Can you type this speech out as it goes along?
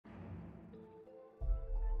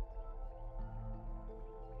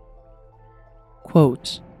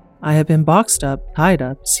Quote, I have been boxed up, tied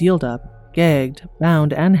up, sealed up, gagged,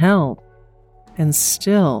 bound, and held, and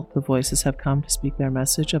still the voices have come to speak their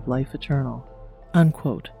message of life eternal.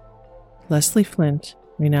 Unquote. Leslie Flint,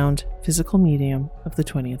 renowned physical medium of the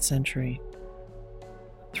 20th century.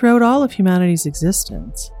 Throughout all of humanity's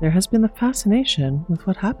existence, there has been the fascination with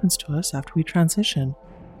what happens to us after we transition.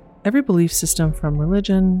 Every belief system from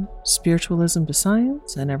religion, spiritualism to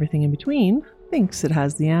science, and everything in between thinks it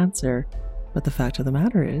has the answer. But the fact of the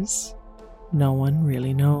matter is, no one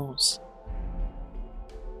really knows.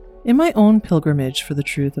 In my own pilgrimage for the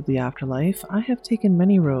truth of the afterlife, I have taken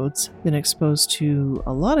many roads, been exposed to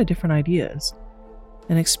a lot of different ideas,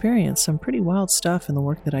 and experienced some pretty wild stuff in the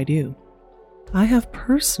work that I do. I have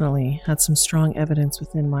personally had some strong evidence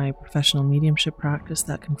within my professional mediumship practice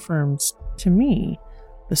that confirms, to me,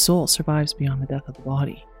 the soul survives beyond the death of the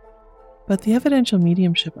body. But the evidential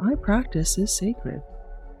mediumship I practice is sacred,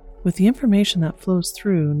 with the information that flows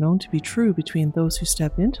through known to be true between those who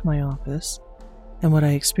step into my office and what I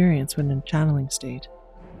experience when in channeling state,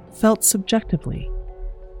 felt subjectively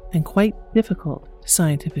and quite difficult to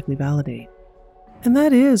scientifically validate. And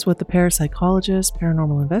that is what the parapsychologist,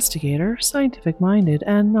 paranormal investigator, scientific-minded,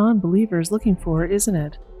 and non-believers looking for, isn't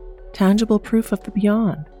it? Tangible proof of the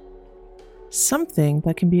beyond. Something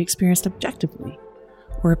that can be experienced objectively,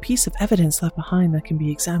 or a piece of evidence left behind that can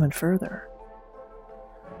be examined further.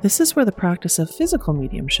 This is where the practice of physical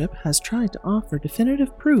mediumship has tried to offer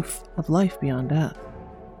definitive proof of life beyond death.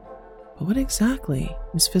 But what exactly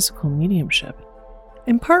is physical mediumship?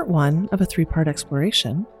 In part 1 of a 3-part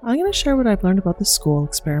exploration, I'm going to share what I've learned about the Scole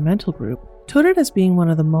experimental group, touted as being one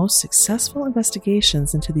of the most successful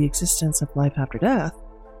investigations into the existence of life after death.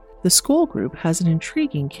 The Scole group has an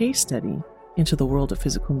intriguing case study into the world of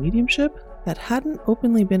physical mediumship that hadn't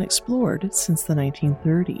openly been explored since the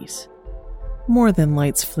 1930s. More than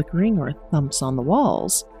lights flickering or thumps on the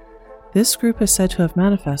walls, this group is said to have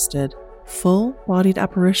manifested full-bodied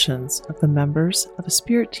apparitions of the members of a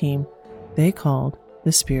spirit team they called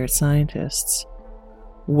the Spirit Scientists.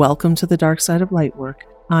 Welcome to the dark side of light work.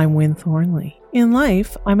 I'm Wynne Thornley. In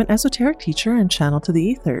life, I'm an esoteric teacher and channel to the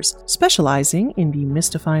ethers, specializing in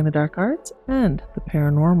demystifying the dark arts and the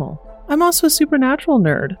paranormal. I'm also a supernatural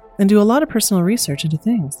nerd and do a lot of personal research into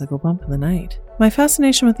things that go bump in the night. My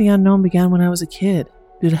fascination with the unknown began when I was a kid,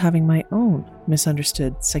 due to having my own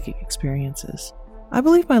misunderstood psychic experiences. I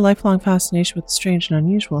believe my lifelong fascination with the strange and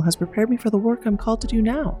unusual has prepared me for the work I'm called to do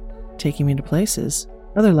now, taking me to places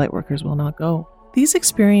other lightworkers will not go. These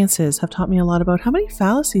experiences have taught me a lot about how many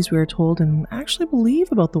fallacies we are told and actually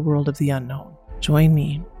believe about the world of the unknown. Join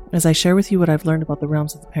me as I share with you what I've learned about the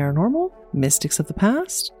realms of the paranormal, mystics of the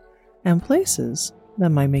past, and places that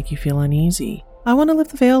might make you feel uneasy. I want to lift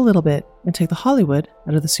the veil a little bit and take the Hollywood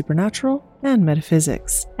out of the supernatural and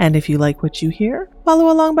metaphysics. And if you like what you hear,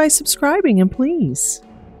 follow along by subscribing and please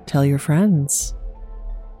tell your friends.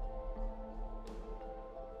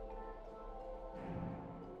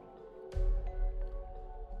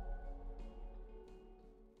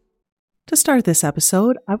 To start this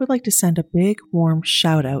episode, I would like to send a big, warm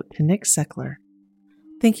shout out to Nick Seckler.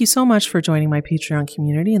 Thank you so much for joining my Patreon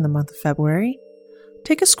community in the month of February.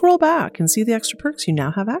 Take a scroll back and see the extra perks you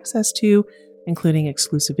now have access to, including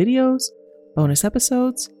exclusive videos, bonus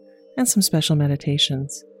episodes, and some special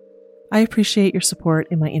meditations. I appreciate your support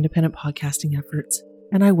in my independent podcasting efforts,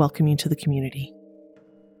 and I welcome you to the community.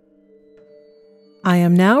 I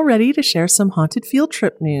am now ready to share some Haunted Field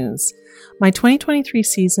Trip news. My 2023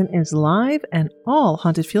 season is live and all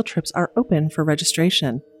Haunted Field Trips are open for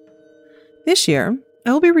registration. This year,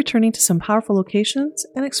 I will be returning to some powerful locations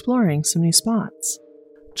and exploring some new spots.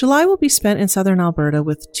 July will be spent in southern Alberta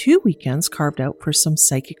with 2 weekends carved out for some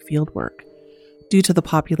psychic fieldwork. Due to the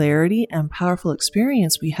popularity and powerful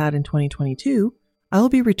experience we had in 2022, I will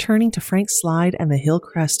be returning to Frank Slide and the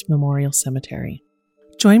Hillcrest Memorial Cemetery.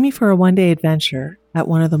 Join me for a one-day adventure at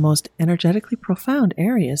one of the most energetically profound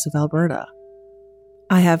areas of Alberta.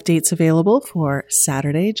 I have dates available for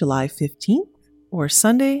Saturday, July 15th or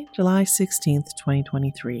Sunday, July 16th,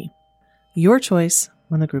 2023. Your choice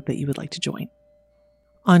on the group that you would like to join.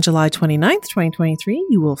 On July 29th, 2023,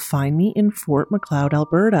 you will find me in Fort Macleod,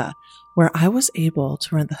 Alberta, where I was able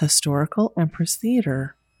to rent the historical Empress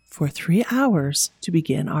Theatre for 3 hours to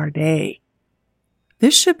begin our day.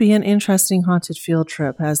 This should be an interesting haunted field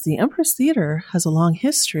trip, as the Empress Theatre has a long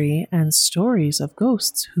history and stories of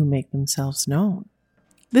ghosts who make themselves known.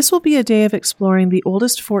 This will be a day of exploring the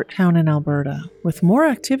oldest fort town in Alberta, with more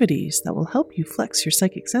activities that will help you flex your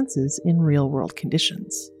psychic senses in real-world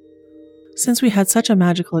conditions. Since we had such a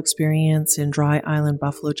magical experience in Dry Island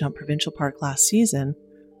Buffalo Jump Provincial Park last season,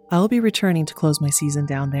 I will be returning to close my season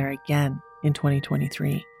down there again. in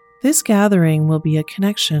 2023. This gathering will be a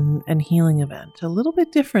connection and healing event, a little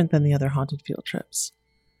bit different than the other haunted field trips.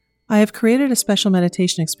 I have created a special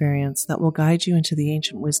meditation experience that will guide you into the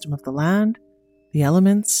ancient wisdom of the land, the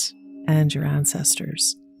elements, and your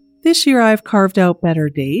ancestors. This year I've carved out better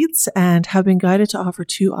dates and have been guided to offer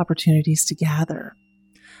 2 opportunities to gather.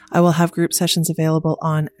 I will have group sessions available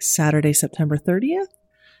on Saturday, September 30th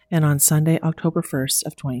and on Sunday, October 1st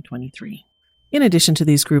of 2023. In addition to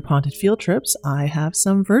these group haunted field trips, I have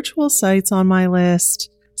some virtual sites on my list.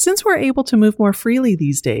 Since we're able to move more freely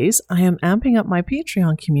these days, I am amping up my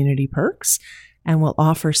Patreon community perks and will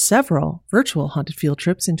offer several virtual haunted field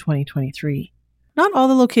trips in 2023. Not all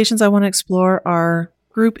the locations I want to explore are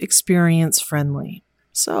group experience friendly,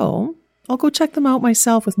 so I'll go check them out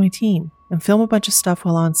myself with my team and film a bunch of stuff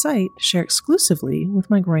while on site to share exclusively with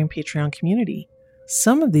my growing Patreon community.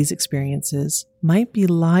 Some of these experiences might be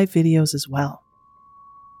live videos as well.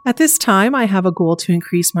 At this time, I have a goal to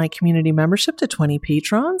increase my community membership to 20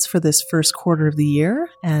 patrons for this first quarter of the year,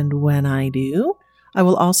 and when I do, I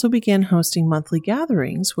will also begin hosting monthly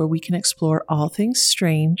gatherings where we can explore all things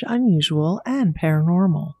strange, unusual, and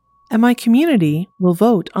paranormal. And my community will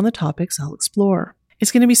vote on the topics I'll explore.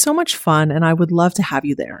 It's going to be so much fun, and I would love to have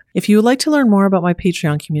you there. If you would like to learn more about my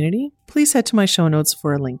Patreon community, please head to my show notes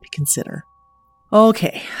for a link to consider.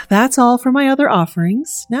 Okay, that's all for my other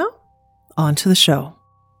offerings. Now, on to the show.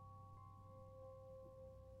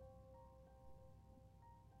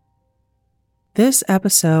 This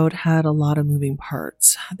episode had a lot of moving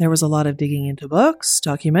parts. There was a lot of digging into books,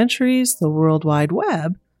 documentaries, the World Wide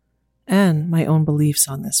Web, and my own beliefs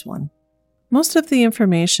on this one. Most of the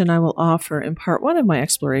information I will offer in part 1 of my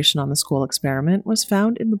exploration on the Scole experiment was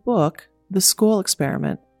found in the book, The Scole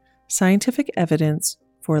Experiment, Scientific Evidence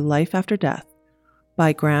for Life After Death,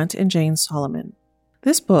 by Grant and Jane Solomon.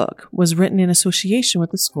 This book was written in association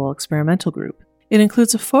with the Scole Experimental Group. It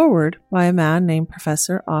includes a foreword by a man named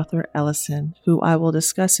Professor Arthur Ellison, who I will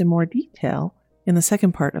discuss in more detail in the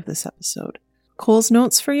second part of this episode. Cole's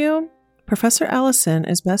notes for you. Professor Ellison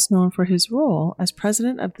is best known for his role as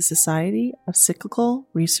president of the Society of Cyclical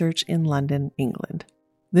Research in London, England.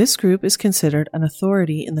 This group is considered an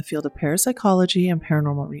authority in the field of parapsychology and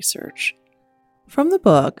paranormal research. From the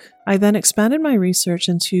book, I then expanded my research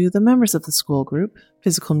into the members of the Scole group,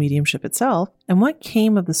 physical mediumship itself, and what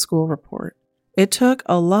came of the Scole report. It took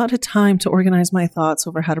a lot of time to organize my thoughts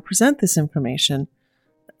over how to present this information,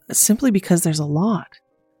 simply because there's a lot.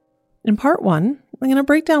 In part 1, I'm going to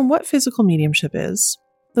break down what physical mediumship is,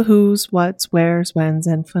 the who's, what's, where's, when's,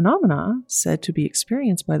 and phenomena said to be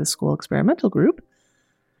experienced by the Scole Experimental Group.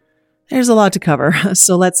 There's a lot to cover,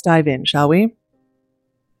 so let's dive in, shall we?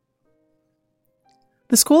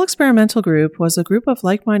 The Scole Experimental Group was a group of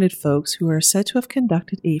like-minded folks who are said to have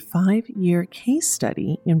conducted a 5-year case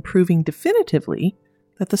study in proving definitively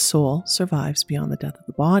that the soul survives beyond the death of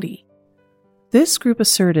the body. This group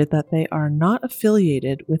asserted that they are not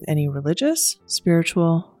affiliated with any religious,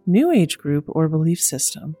 spiritual, New Age group or belief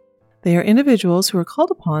system. They are individuals who are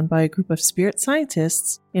called upon by a group of spirit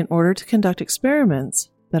scientists in order to conduct experiments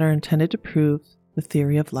that are intended to prove the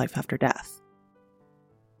theory of life after death.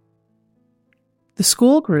 The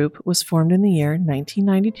Scole group was formed in the year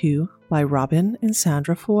 1992 by Robin and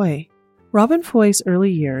Sandra Foy. Robin Foy's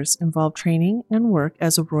early years involved training and work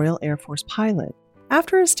as a Royal Air Force pilot.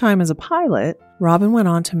 After his time as a pilot, Robin went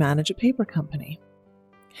on to manage a paper company.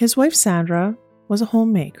 His wife Sandra was a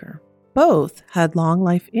homemaker. Both had long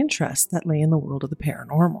life interests that lay in the world of the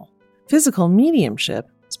paranormal. Physical mediumship,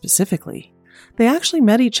 specifically. They actually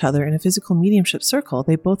met each other in a physical mediumship circle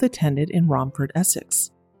they both attended in Romford,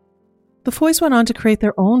 Essex. The Foys went on to create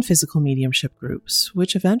their own physical mediumship groups,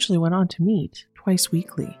 which eventually went on to meet twice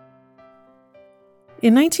weekly.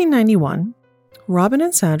 In 1991, Robin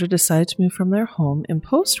and Sandra decided to move from their home in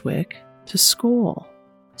Postwick to Scole.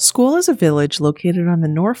 Scole is a village located on the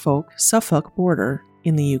Norfolk-Suffolk border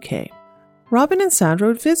in the UK. Robin and Sandra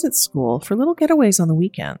would visit Scole for little getaways on the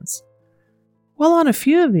weekends. While on a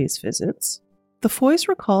few of these visits, the Foys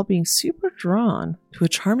recall being super drawn to a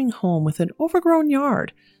charming home with an overgrown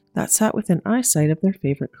yard that sat within eyesight of their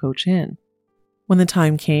favorite coach inn. When the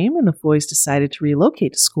time came and the Foys decided to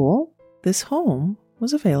relocate to Scole, this home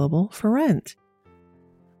was available for rent.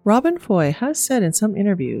 Robin Foy has said in some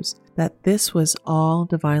interviews that this was all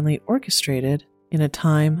divinely orchestrated in a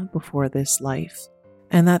time before this life,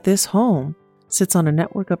 and that this home sits on a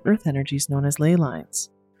network of earth energies known as ley lines,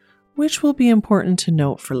 which will be important to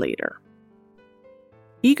note for later.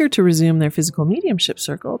 Eager to resume their physical mediumship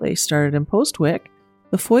circle they started in Postwick,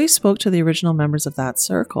 the Foys spoke to the original members of that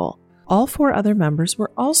circle. All 4 other members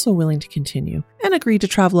were also willing to continue and agreed to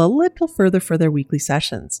travel a little further for their weekly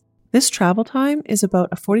sessions. This travel time is about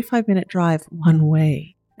a 45-minute drive one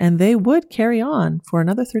way, and they would carry on for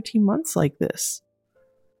another 13 months like this.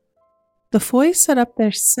 The Foys set up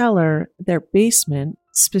their cellar, their basement,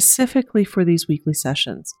 specifically for these weekly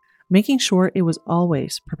sessions, making sure it was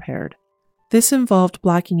always prepared. This involved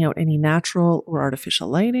blacking out any natural or artificial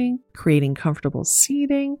lighting, creating comfortable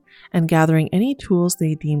seating, and gathering any tools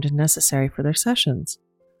they deemed necessary for their sessions.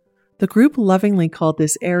 The group lovingly called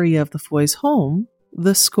this area of the Foys' home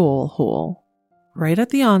the Scole hole. Right at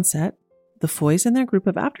the onset, the Foys and their group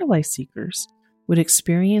of afterlife seekers would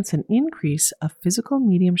experience an increase of physical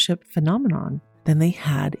mediumship phenomenon than they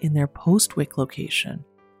had in their post-Wick location.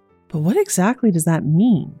 But what exactly does that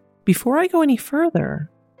mean? Before I go any further,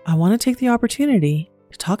 I want to take the opportunity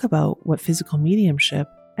to talk about what physical mediumship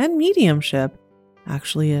and mediumship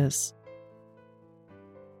actually is.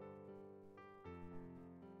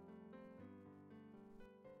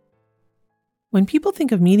 When people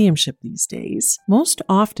think of mediumship these days, most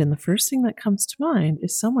often the first thing that comes to mind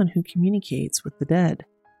is someone who communicates with the dead.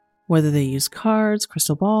 Whether they use cards,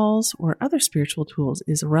 crystal balls, or other spiritual tools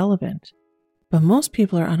is irrelevant. But most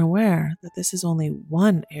people are unaware that this is only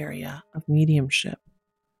one area of mediumship.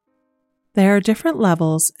 There are different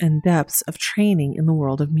levels and depths of training in the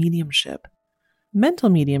world of mediumship. Mental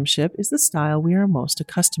mediumship is the style we are most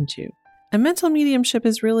accustomed to. And mental mediumship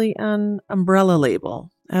is really an umbrella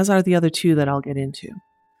label, as are the other two that I'll get into.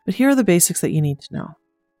 But here are the basics that you need to know.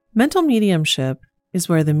 Mental mediumship is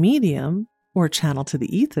where the medium, or channel to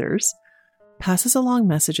the ethers, passes along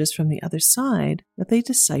messages from the other side that they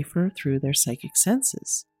decipher through their psychic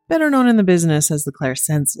senses, better known in the business as the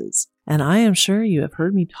clairsenses. And I am sure you have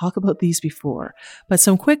heard me talk about these before, but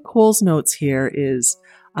some quick Cole's notes here is,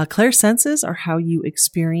 clairsenses are how you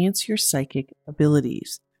experience your psychic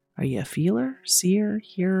abilities. Are you a feeler, seer,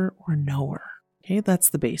 hearer, or knower? Okay, that's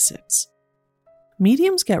the basics.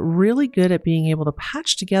 Mediums get really good at being able to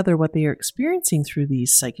patch together what they are experiencing through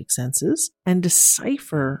these psychic senses and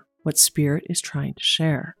decipher what spirit is trying to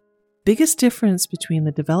share. Biggest difference between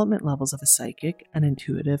the development levels of a psychic, an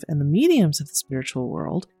intuitive, and the mediums of the spiritual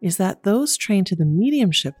world is that those trained to the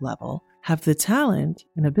mediumship level have the talent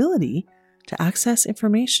and ability to access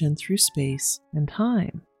information through space and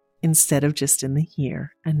time, instead of just in the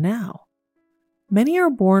here and now. Many are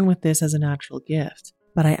born with this as a natural gift,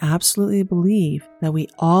 but I absolutely believe that we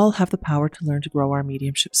all have the power to learn to grow our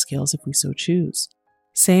mediumship skills if we so choose.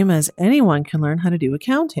 Same as anyone can learn how to do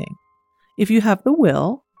accounting. If you have the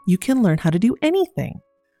will, you can learn how to do anything.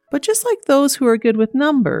 But just like those who are good with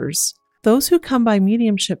numbers, those who come by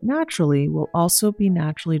mediumship naturally will also be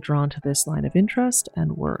naturally drawn to this line of interest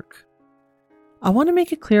and work. I want to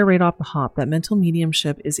make it clear right off the hop that mental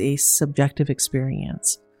mediumship is a subjective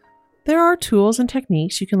experience. There are tools and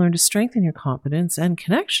techniques you can learn to strengthen your confidence and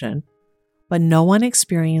connection, but no one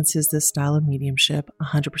experiences this style of mediumship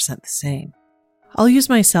 100% the same. I'll use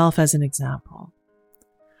myself as an example.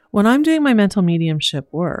 When I'm doing my mental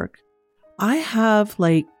mediumship work, I have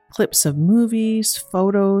clips of movies,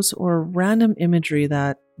 photos, or random imagery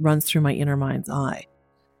that runs through my inner mind's eye.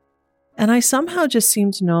 And I somehow just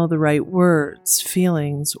seem to know the right words,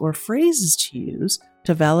 feelings, or phrases to use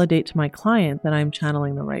to validate to my client that I'm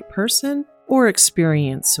channeling the right person or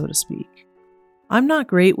experience, so to speak. I'm not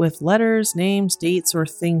great with letters, names, dates, or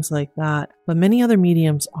things like that, but many other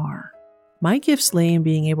mediums are. My gifts lay in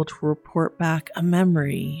being able to report back a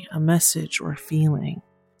memory, a message, or a feeling.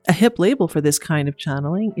 A hip label for this kind of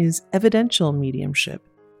channeling is evidential mediumship.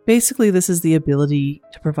 Basically, this is the ability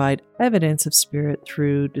to provide evidence of spirit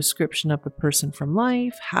through description of the person from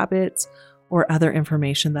life, habits, or other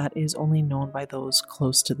information that is only known by those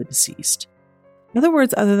close to the deceased. Other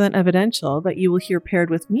words other than evidential that you will hear paired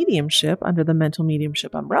with mediumship under the mental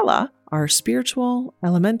mediumship umbrella are spiritual,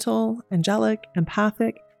 elemental, angelic,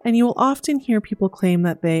 empathic, and you will often hear people claim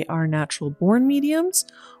that they are natural-born mediums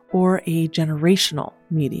or a generational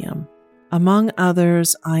medium. Among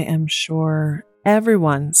others, I am sure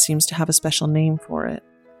everyone seems to have a special name for it.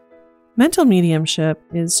 Mental mediumship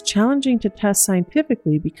is challenging to test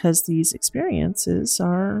scientifically because these experiences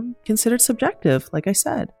are considered subjective, like I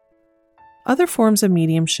said. Other forms of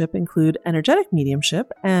mediumship include energetic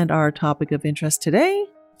mediumship and our topic of interest today,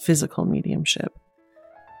 physical mediumship.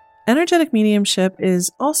 Energetic mediumship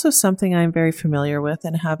is also something I'm very familiar with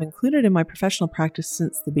and have included in my professional practice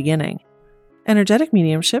since the beginning. Energetic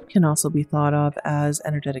mediumship can also be thought of as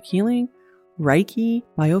energetic healing, Reiki,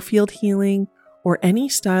 biofield healing, or any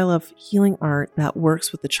style of healing art that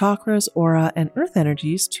works with the chakras, aura, and earth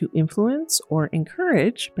energies to influence or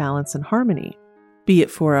encourage balance and harmony, be it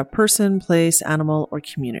for a person, place, animal, or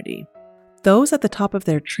community. Those at the top of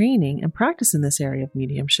their training and practice in this area of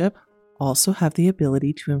mediumship also have the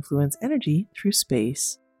ability to influence energy through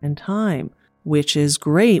space and time, which is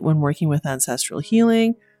great when working with ancestral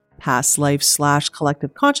healing, past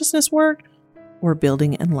life/collective consciousness work, or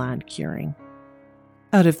building and land curing.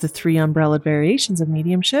 Out of the 3 umbrellaed variations of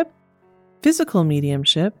mediumship, physical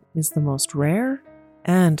mediumship is the most rare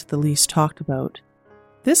and the least talked about.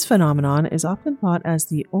 This phenomenon is often thought as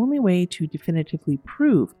the only way to definitively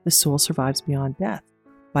prove the soul survives beyond death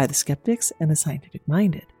by the skeptics and the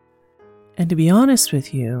scientific-minded. And to be honest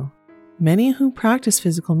with you, many who practice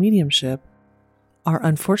physical mediumship are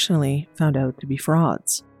unfortunately found out to be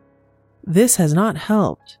frauds. This has not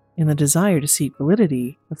helped in the desire to seek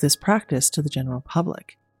validity of this practice to the general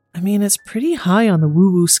public. I mean, it's pretty high on the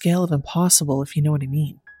woo-woo scale of impossible, if you know what I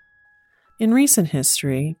mean. In recent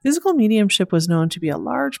history, physical mediumship was known to be a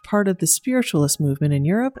large part of the spiritualist movement in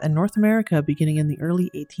Europe and North America beginning in the early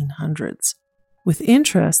 1800s, with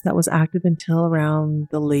interest that was active until around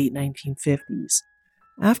the late 1950s.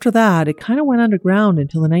 After that, it kind of went underground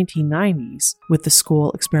until the 1990s, with the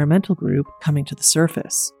Scole experimental group coming to the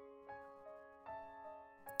surface.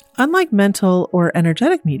 Unlike mental or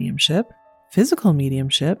energetic mediumship, physical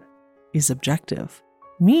mediumship is objective,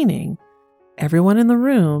 meaning everyone in the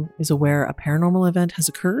room is aware a paranormal event has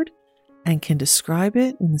occurred and can describe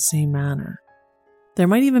it in the same manner. There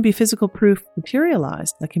might even be physical proof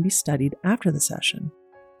materialized that can be studied after the session.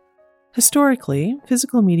 Historically,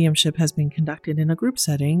 physical mediumship has been conducted in a group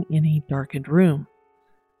setting in a darkened room.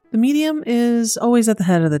 The medium is always at the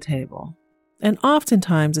head of the table, and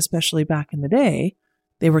oftentimes, especially back in the day,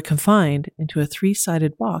 they were confined into a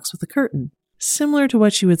 3-sided box with a curtain, similar to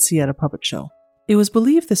what you would see at a puppet show. It was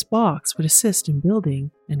believed this box would assist in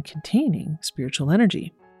building and containing spiritual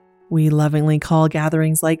energy. We lovingly call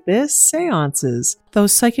gatherings like this seances.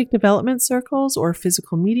 Those psychic development circles or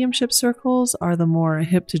physical mediumship circles are the more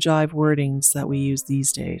hip-to-jive wordings that we use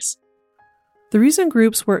these days. The reason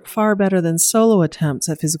groups work far better than solo attempts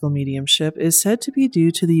at physical mediumship is said to be due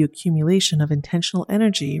to the accumulation of intentional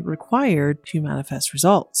energy required to manifest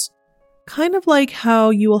results. Kind of like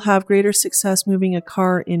how you will have greater success moving a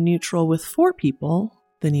car in neutral with 4 people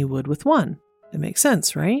than you would with 1. It makes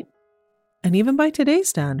sense, right? And even by today's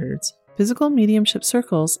standards, physical mediumship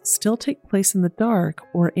circles still take place in the dark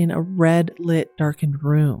or in a red-lit darkened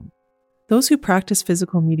room. Those who practice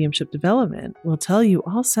physical mediumship development will tell you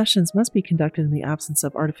all sessions must be conducted in the absence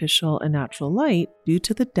of artificial and natural light due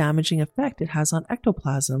to the damaging effect it has on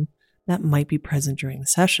ectoplasm that might be present during the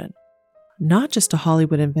session. Not just a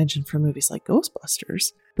Hollywood invention for movies like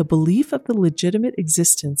Ghostbusters, the belief of the legitimate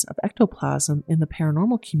existence of ectoplasm in the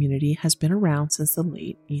paranormal community has been around since the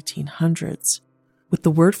late 1800s, with the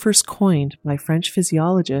word first coined by French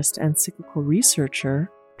physiologist and psychical researcher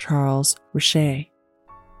Charles Richet.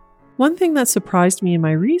 One thing that surprised me in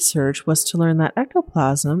my research was to learn that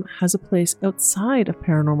ectoplasm has a place outside of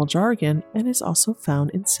paranormal jargon and is also found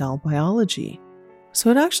in cell biology. So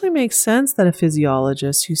it actually makes sense that a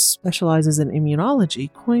physiologist who specializes in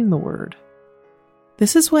immunology coined the word.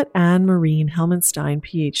 This is what Anne-Marie Helmenstein,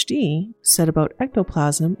 PhD, said about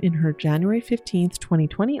ectoplasm in her January 15,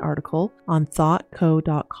 2020 article on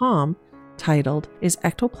thoughtco.com titled, "Is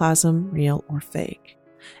Ectoplasm Real or Fake?"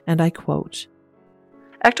 And I quote,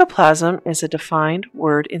 "Ectoplasm is a defined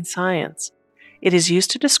word in science. It is used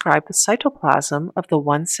to describe the cytoplasm of the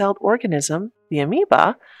one-celled organism, the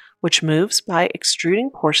amoeba, which moves by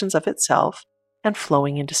extruding portions of itself and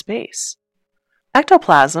flowing into space.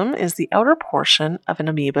 Ectoplasm is the outer portion of an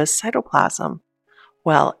amoeba's cytoplasm,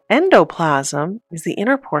 while endoplasm is the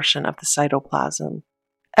inner portion of the cytoplasm.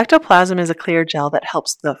 Ectoplasm is a clear gel that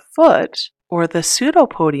helps the foot or the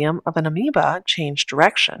pseudopodium of an amoeba change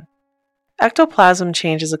direction. Ectoplasm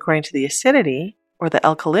changes according to the acidity or the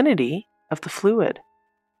alkalinity of the fluid.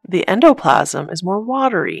 The endoplasm is more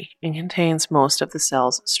watery and contains most of the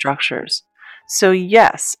cell's structures. So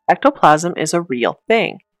yes, ectoplasm is a real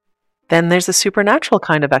thing. Then there's a supernatural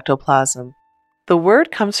kind of ectoplasm. The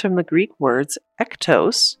word comes from the Greek words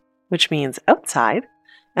ektos, which means outside,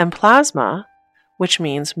 and plasma, which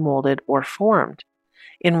means molded or formed,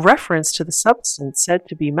 in reference to the substance said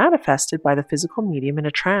to be manifested by the physical medium in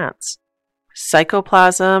a trance.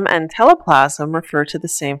 Psychoplasm and teleplasm refer to the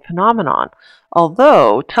same phenomenon,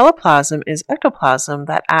 although teleplasm is ectoplasm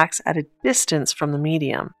that acts at a distance from the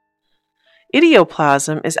medium.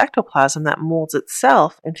 Idioplasm is ectoplasm that molds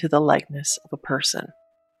itself into the likeness of a person."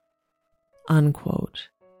 Unquote.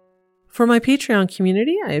 For my Patreon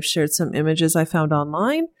community, I have shared some images I found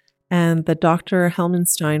online and the Dr.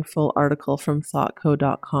 Helmenstein full article from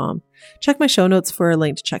thoughtco.com. Check my show notes for a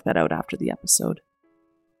link to check that out after the episode.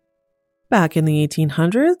 Back in the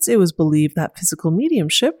 1800s, it was believed that physical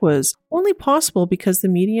mediumship was only possible because the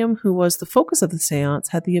medium who was the focus of the seance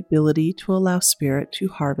had the ability to allow spirit to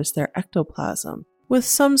harvest their ectoplasm, with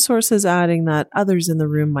some sources adding that others in the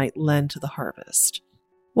room might lend to the harvest.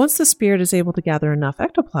 Once the spirit is able to gather enough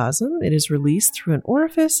ectoplasm, it is released through an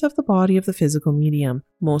orifice of the body of the physical medium,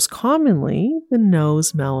 most commonly the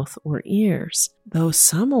nose, mouth, or ears, though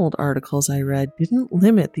some old articles I read didn't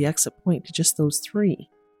limit the exit point to just those three.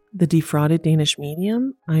 The defrauded Danish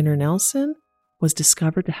medium, Einar Nelson, was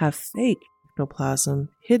discovered to have fake ectoplasm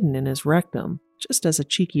hidden in his rectum, just as a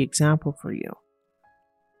cheeky example for you.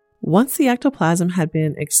 Once the ectoplasm had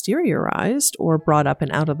been exteriorized or brought up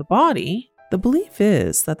and out of the body, the belief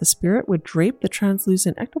is that the spirit would drape the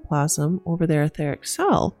translucent ectoplasm over their etheric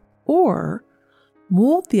cell or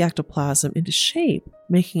mold the ectoplasm into shape,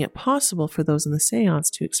 making it possible for those in the seance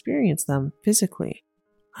to experience them physically.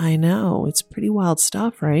 I know, it's pretty wild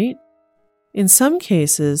stuff, right? In some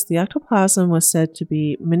cases, the ectoplasm was said to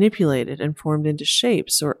be manipulated and formed into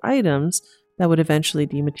shapes or items that would eventually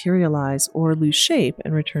dematerialize or lose shape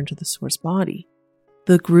and return to the source body.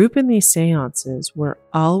 The group in these seances were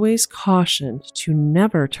always cautioned to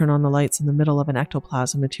never turn on the lights in the middle of an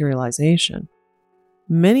ectoplasm materialization.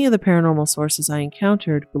 Many of the paranormal sources I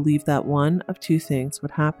encountered believed that one of two things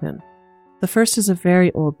would happen. The first is a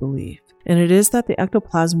very old belief, and it is that the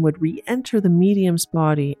ectoplasm would re-enter the medium's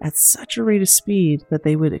body at such a rate of speed that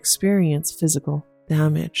they would experience physical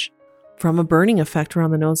damage, from a burning effect around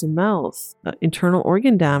the nose and mouth, internal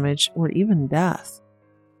organ damage, or even death.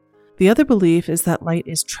 The other belief is that light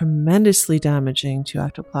is tremendously damaging to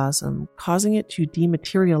ectoplasm, causing it to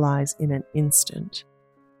dematerialize in an instant.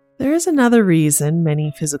 There is another reason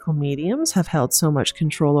many physical mediums have held so much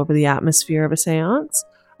control over the atmosphere of a seance.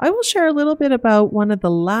 I will share a little bit about one of the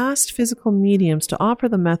last physical mediums to offer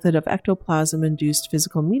the method of ectoplasm-induced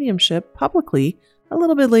physical mediumship publicly a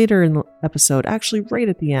little bit later in the episode, actually right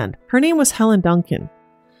at the end. Her name was Helen Duncan.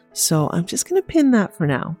 So I'm just going to pin that for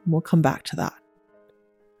now, and we'll come back to that.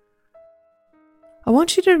 I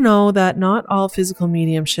want you to know that not all physical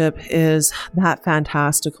mediumship is that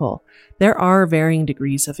fantastical. There are varying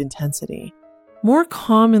degrees of intensity. More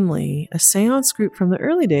commonly, a seance group from the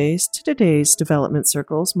early days to today's development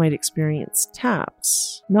circles might experience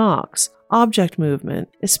taps, knocks, object movement,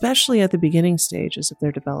 especially at the beginning stages of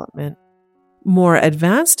their development. More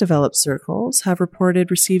advanced developed circles have reported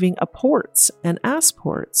receiving apports and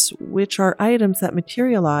asports, which are items that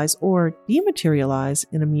materialize or dematerialize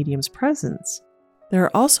in a medium's presence. There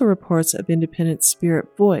are also reports of independent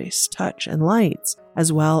spirit voice, touch, and lights,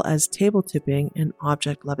 as well as table tipping and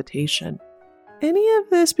object levitation. Any of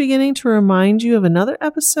this beginning to remind you of another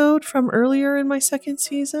episode from earlier in my second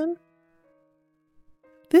season?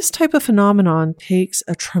 This type of phenomenon takes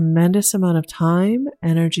a tremendous amount of time,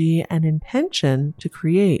 energy, and intention to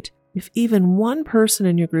create. If even one person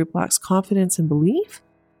in your group lacks confidence and belief,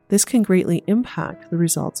 this can greatly impact the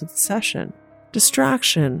results of the session.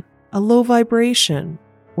 Distraction, a low vibration,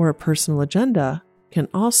 or a personal agenda can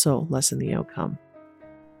also lessen the outcome.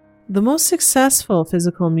 The most successful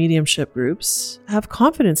physical mediumship groups have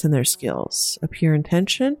confidence in their skills, a pure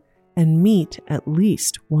intention, and meet at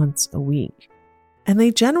least once a week. And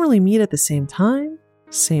they generally meet at the same time,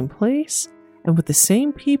 same place, and with the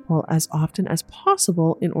same people as often as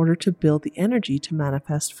possible in order to build the energy to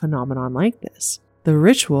manifest a phenomenon like this. The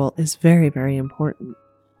ritual is very, very important.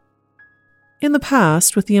 In the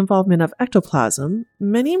past, with the involvement of ectoplasm,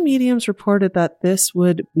 many mediums reported that this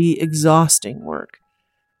would be exhausting work.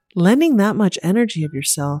 Lending that much energy of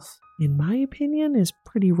yourself, in my opinion, is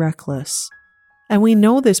pretty reckless. And we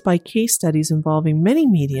know this by case studies involving many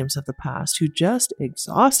mediums of the past who just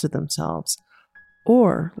exhausted themselves,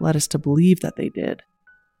 or led us to believe that they did.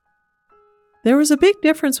 There was a big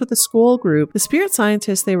difference with the Scole group. The spirit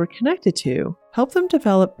scientists they were connected to helped them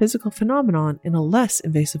develop physical phenomenon in a less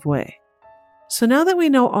invasive way. So now that we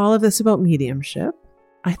know all of this about mediumship,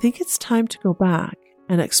 I think it's time to go back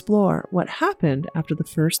and explore what happened after the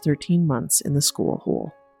first 13 months in the Scole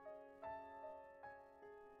hole.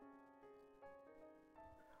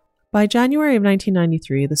 By January of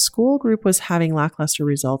 1993, the Scole group was having lackluster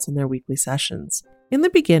results in their weekly sessions. In the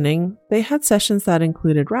beginning, they had sessions that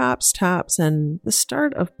included raps, taps, and the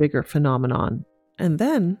start of bigger phenomenon. And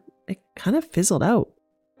then it kind of fizzled out.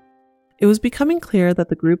 It was becoming clear that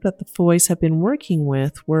the group that the Foys had been working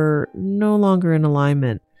with were no longer in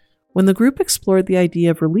alignment. When the group explored the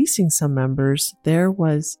idea of releasing some members, there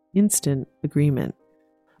was instant agreement.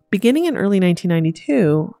 Beginning in early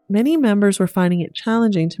 1992, many members were finding it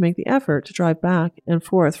challenging to make the effort to drive back and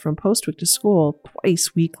forth from Postwick to Scole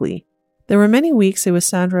twice weekly. There were many weeks it was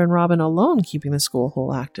Sandra and Robin alone keeping the Scole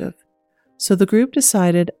hole active. So the group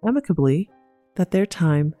decided amicably that their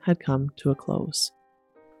time had come to a close.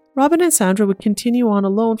 Robin and Sandra would continue on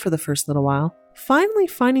alone for the first little while, finally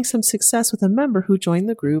finding some success with a member who joined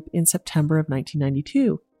the group in September of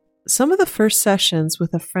 1992. Some of the first sessions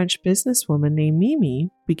with a French businesswoman named Mimi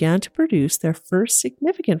began to produce their first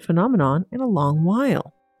significant phenomenon in a long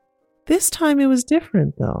while. This time it was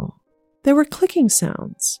different, though. There were clicking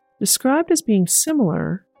sounds, described as being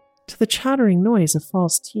similar to the chattering noise of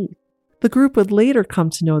false teeth. The group would later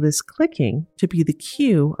come to know this clicking to be the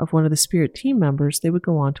cue of one of the spirit team members they would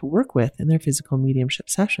go on to work with in their physical mediumship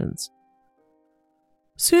sessions.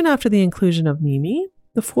 Soon after the inclusion of Mimi,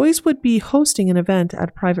 the Foys would be hosting an event at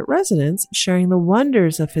a private residence sharing the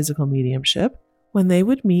wonders of physical mediumship when they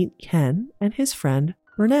would meet Ken and his friend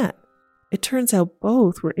Burnett. It turns out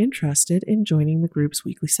both were interested in joining the group's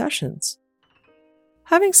weekly sessions.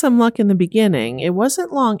 Having some luck in the beginning, it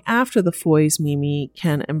wasn't long after the Foys, Mimi,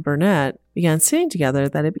 Ken, and Burnett began sitting together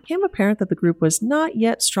that it became apparent that the group was not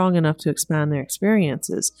yet strong enough to expand their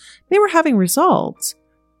experiences. They were having results,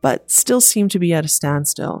 but still seemed to be at a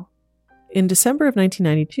standstill. In December of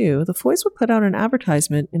 1992, the Foys would put out an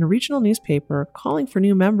advertisement in a regional newspaper calling for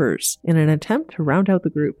new members in an attempt to round out the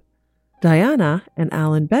group. Diana and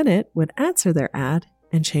Alan Bennett would answer their ad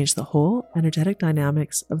and change the whole energetic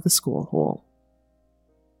dynamics of the Scole hole.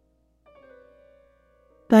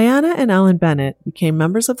 Diana and Alan Bennett became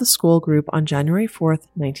members of the Scole group on January 4th,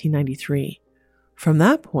 1993. From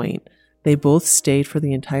that point, they both stayed for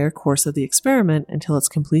the entire course of the experiment until its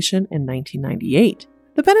completion in 1998.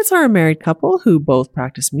 The Bennetts are a married couple who both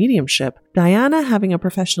practice mediumship, Diana having a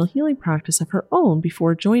professional healing practice of her own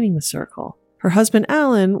before joining the circle. Her husband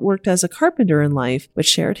Alan worked as a carpenter in life, but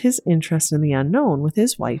shared his interest in the unknown with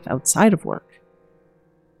his wife outside of work.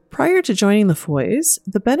 Prior to joining the Foys,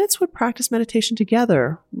 the Bennetts would practice meditation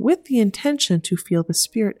together with the intention to feel the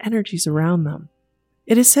spirit energies around them.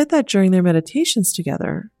 It is said that during their meditations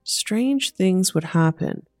together, strange things would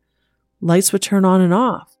happen. Lights would turn on and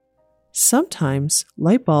off. Sometimes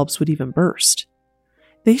light bulbs would even burst.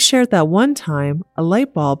 They shared that one time a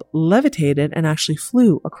light bulb levitated and actually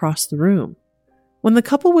flew across the room. When the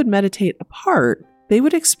couple would meditate apart, they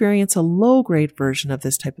would experience a low-grade version of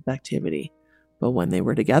this type of activity. But when they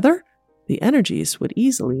were together, the energies would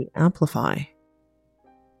easily amplify.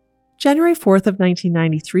 January 4th of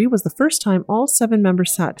 1993 was the first time all 7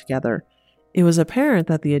 members sat together. It was apparent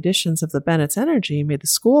that the additions of the Bennett's energy made the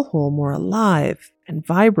Scole hole more alive and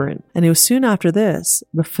vibrant, and it was soon after this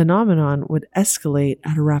the phenomenon would escalate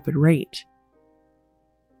at a rapid rate.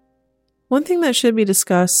 One thing that should be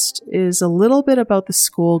discussed is a little bit about the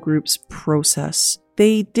Scole group's process.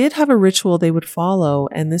 They did have a ritual they would follow,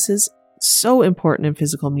 and this is so important in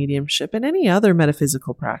physical mediumship and any other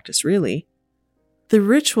metaphysical practice, really. The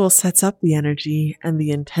ritual sets up the energy, and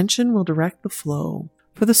the intention will direct the flow.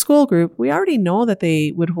 For the Scole group, we already know that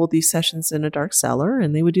they would hold these sessions in a dark cellar,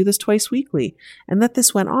 and they would do this twice weekly, and that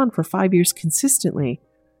this went on for 5 years consistently.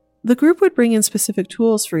 The group would bring in specific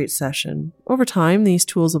tools for each session. Over time, these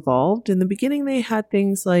tools evolved. In the beginning, they had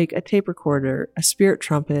things like a tape recorder, a spirit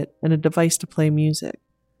trumpet, and a device to play music.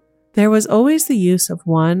 There was always the use of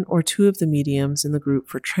 1 or 2 of the mediums in the group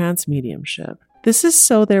for trance mediumship. This is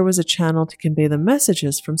so there was a channel to convey the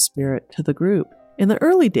messages from spirit to the group. In the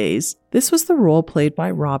early days, this was the role played by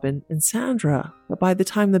Robin and Sandra, but by the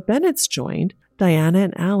time the Bennetts joined, Diana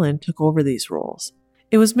and Alan took over these roles.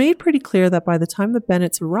 It was made pretty clear that by the time the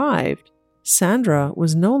Bennetts arrived, Sandra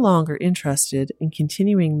was no longer interested in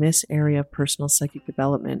continuing this area of personal psychic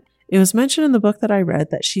development. It was mentioned in the book that I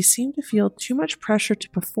read that she seemed to feel too much pressure to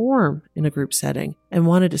perform in a group setting and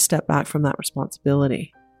wanted to step back from that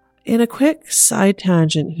responsibility. In a quick side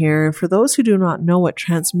tangent here, for those who do not know what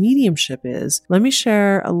trance mediumship is, let me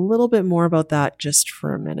share a little bit more about that just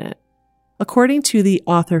for a minute. According to the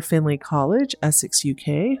Arthur Findlay College, Essex,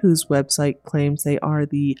 UK, whose website claims they are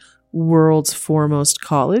the world's foremost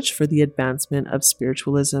college for the advancement of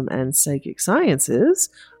spiritualism and psychic sciences,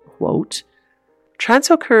 quote,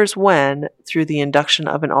 "Trance occurs when, through the induction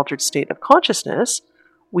of an altered state of consciousness,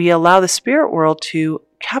 we allow the spirit world to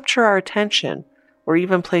capture our attention or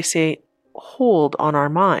even place a hold on our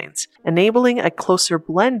minds, enabling a closer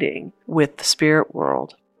blending with the spirit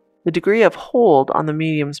world. The degree of hold on the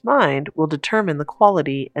medium's mind will determine the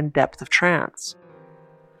quality and depth of trance.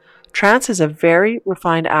 Trance is a very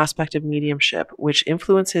refined aspect of mediumship which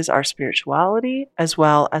influences our spirituality as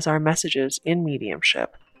well as our messages in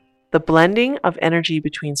mediumship. The blending of energy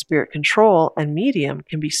between spirit control and medium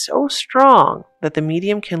can be so strong that the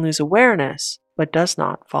medium can lose awareness but does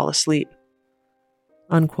not fall asleep."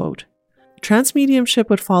 Unquote. Trance mediumship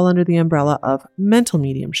would fall under the umbrella of mental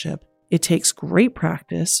mediumship. It takes great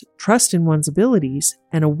practice, trust in one's abilities,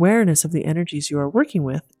 and awareness of the energies you are working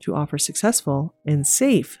with to offer successful and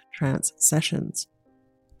safe trance sessions.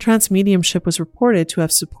 Trance mediumship was reported to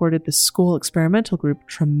have supported the Scole experimental group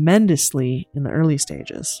tremendously in the early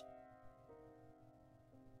stages.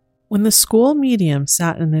 When the Scole medium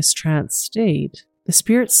sat in this trance state, the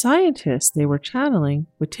spirit scientists they were channeling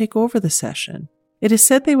would take over the session. It is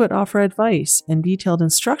said they would offer advice and detailed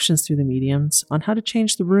instructions through the mediums on how to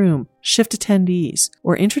change the room, shift attendees,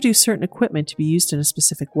 or introduce certain equipment to be used in a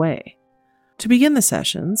specific way. To begin the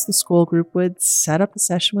sessions, the Scole group would set up the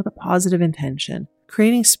session with a positive intention,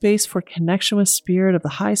 creating space for connection with spirit of the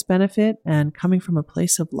highest benefit and coming from a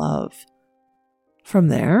place of love. From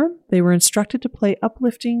there, they were instructed to play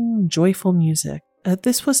uplifting, joyful music.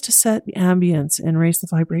 This was to set the ambience and raise the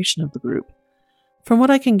vibration of the group. From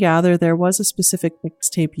what I can gather, there was a specific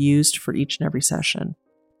mixtape used for each and every session.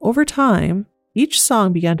 Over time, each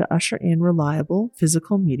song began to usher in reliable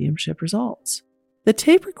physical mediumship results. The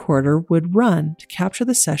tape recorder would run to capture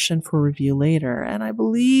the session for review later, and I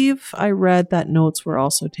believe I read that notes were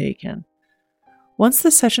also taken. Once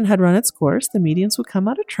the session had run its course, the mediums would come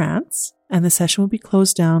out of trance, and the session would be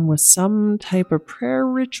closed down with some type of prayer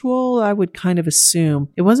ritual. I would kind of assume.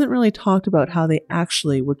 It wasn't really talked about how they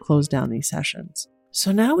actually would close down these sessions.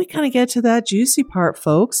 So now we kind of get to that juicy part,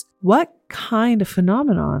 folks. What kind of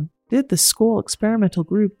phenomenon did the Scole experimental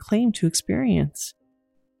group claim to experience?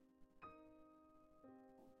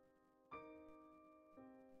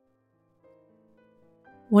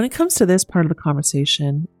 When it comes to this part of the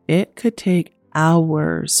conversation, it could take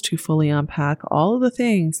hours to fully unpack all of the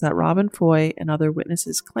things that Robin Foy and other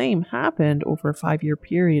witnesses claim happened over a 5-year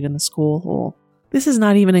period in the Scole hole. This is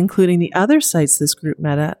not even including the other sites this group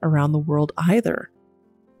met at around the world either.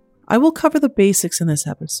 I will cover the basics in this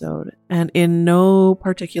episode, and in no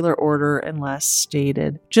particular order unless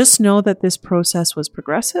stated. Just know that this process was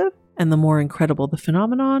progressive, and the more incredible the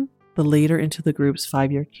phenomenon, the later into the group's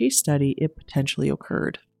 5-year case study it potentially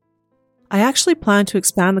occurred. I actually plan to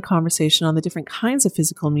expand the conversation on the different kinds of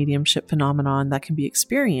physical mediumship phenomenon that can be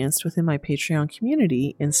experienced within my Patreon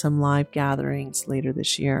community in some live gatherings later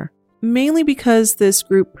this year. Mainly because this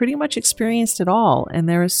group pretty much experienced it all, and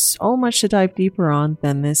there is so much to dive deeper on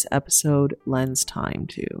than this episode lends time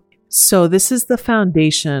to. So this is the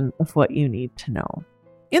foundation of what you need to know.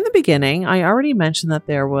 In the beginning, I already mentioned that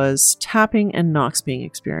there was tapping and knocks being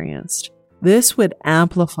experienced. This would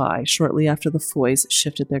amplify shortly after the Foys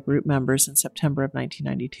shifted their group members in September of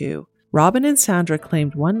 1992. Robin and Sandra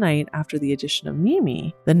claimed one night after the addition of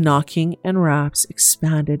Mimi, the knocking and raps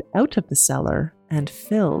expanded out of the cellar and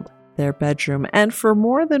filled their bedroom, and for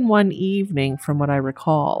more than one evening from what I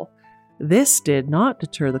recall. This did not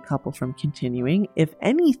deter the couple from continuing. If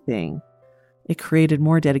anything, it created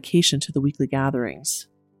more dedication to the weekly gatherings.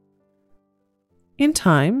 In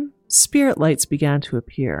time, spirit lights began to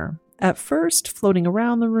appear, at first floating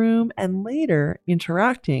around the room and later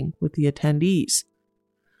interacting with the attendees.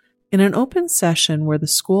 In an open session where the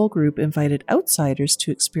Scole group invited outsiders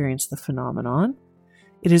to experience the phenomenon,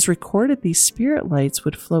 it is recorded these spirit lights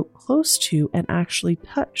would float close to and actually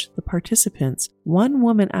touch the participants. One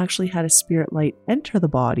woman actually had a spirit light enter the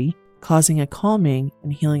body, causing a calming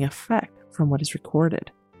and healing effect from what is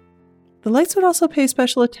recorded. The lights would also pay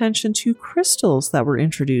special attention to crystals that were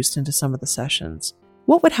introduced into some of the sessions.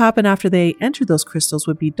 What would happen after they entered those crystals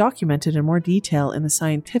would be documented in more detail in the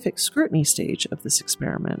scientific scrutiny stage of this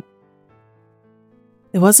experiment.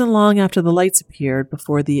 It wasn't long after the lights appeared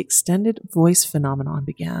before the extended voice phenomenon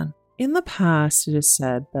began. In the past, it is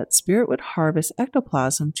said that spirit would harvest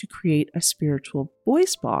ectoplasm to create a spiritual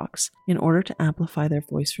voice box in order to amplify their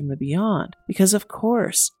voice from the beyond. Because of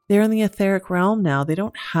course, they're in the etheric realm now. They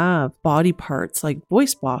don't have body parts like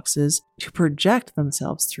voice boxes to project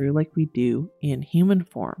themselves through like we do in human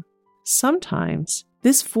form. Sometimes,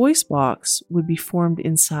 this voice box would be formed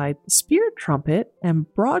inside the spirit trumpet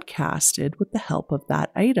and broadcasted with the help of that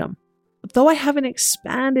item. Though I haven't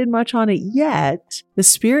expanded much on it yet, the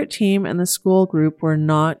spirit team and the Scole group were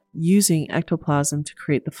not using ectoplasm to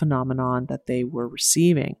create the phenomenon that they were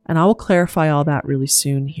receiving. And I will clarify all that really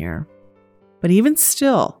soon here. But even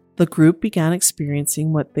still, the group began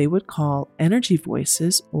experiencing what they would call energy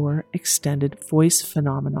voices or extended voice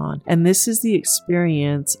phenomenon. And this is the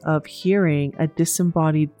experience of hearing a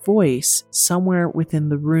disembodied voice somewhere within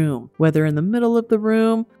the room, whether in the middle of the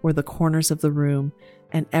room or the corners of the room,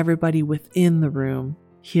 and everybody within the room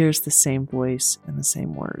hears the same voice and the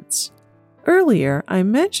same words. Earlier, I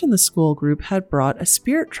mentioned the Scole group had brought a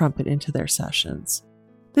spirit trumpet into their sessions.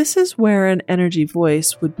 This is where an energy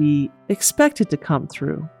voice would be expected to come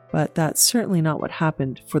through, but that's certainly not what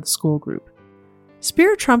happened for the Scole group.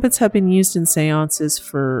 Spirit trumpets have been used in seances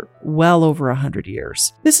for well over 100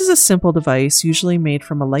 years. This is a simple device, usually made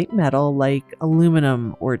from a light metal like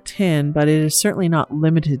aluminum or tin, but it is certainly not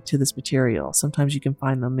limited to this material. Sometimes you can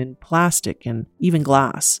find them in plastic and even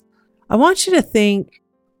glass. I want you to think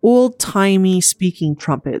old-timey speaking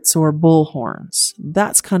trumpets or bullhorns.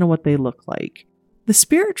 That's kind of what they look like. The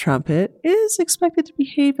spirit trumpet is expected to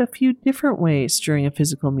behave a few different ways during a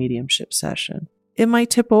physical mediumship session. It might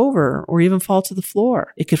tip over or even fall to the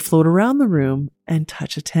floor. It could float around the room and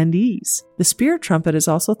touch attendees. The spirit trumpet is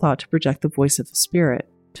also thought to project the voice of the spirit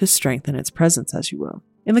to strengthen its presence, as you will.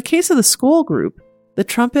 In the case of the Scole group, the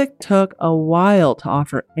trumpet took a while to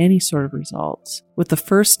offer any sort of results, with the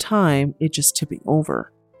first time it just tipping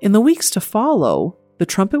over. In the weeks to follow, the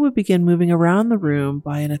trumpet would begin moving around the room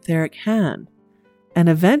by an etheric hand and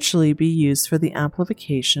eventually be used for the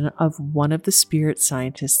amplification of one of the spirit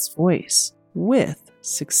scientists' voice, with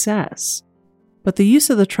success. But the use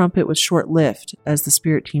of the trumpet was short-lived as the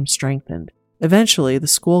spirit team strengthened. Eventually, the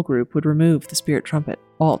Scole group would remove the spirit trumpet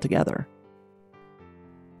altogether.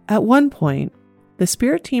 At one point, the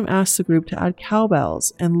spirit team asked the group to add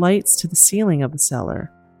cowbells and lights to the ceiling of the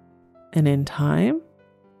cellar. And in time,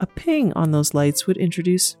 a ping on those lights would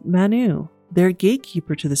introduce Manu, their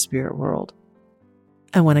gatekeeper to the spirit world.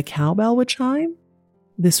 And when a cowbell would chime,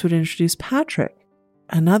 this would introduce Patrick,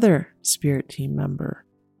 another spirit team member.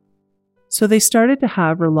 So they started to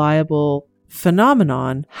have reliable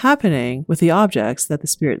phenomenon happening with the objects that the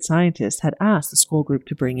spirit scientist had asked the Scole group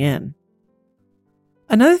to bring in.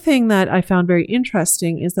 Another thing that I found very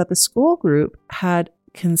interesting is that the Scole group had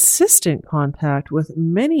consistent contact with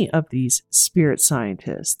many of these spirit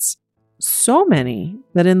scientists. So many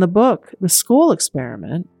that in the book, The Scole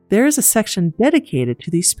Experiment, there is a section dedicated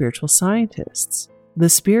to these spiritual scientists, the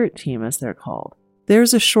spirit team as they're called.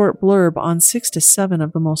 There's a short blurb on 6 to 7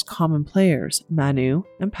 of the most common players, Manu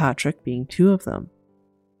and Patrick being 2 of them.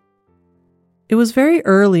 It was very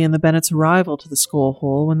early in the Bennett's arrival to the Scole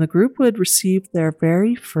hole when the group would receive their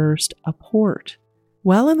very first apport.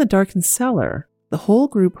 While in the darkened cellar, the whole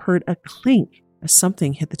group heard a clink as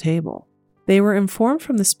something hit the table. They were informed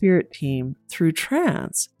from the spirit team through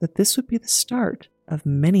trance that this would be the start of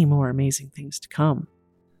many more amazing things to come.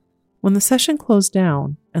 When the session closed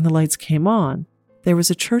down and the lights came on, there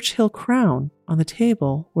was a Churchill crown on the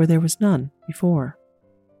table where there was none before.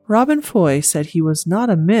 Robin Foy said he was not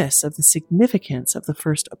amiss of the significance of the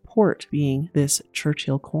first apport being this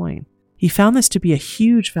Churchill coin. He found this to be a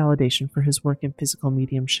huge validation for his work in physical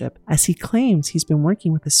mediumship, as he claims he's been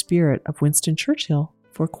working with the spirit of Winston Churchill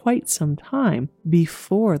for quite some time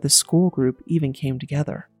before the Scole group even came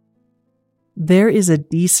together. There is a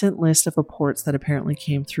decent list of apports that apparently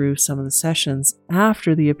came through some of the sessions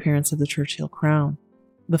after the appearance of the Churchill crown.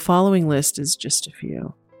 The following list is just a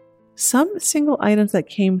few. Some single items that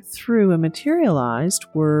came through and materialized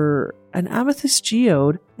were an amethyst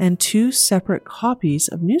geode and 2 separate copies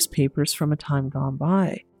of newspapers from a time gone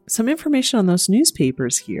by. Some information on those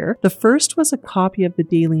newspapers here. The first was a copy of the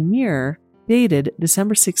Daily Mirror dated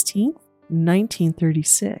December 16th,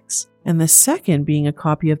 1936. And the second being a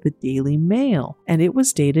copy of the Daily Mail, and it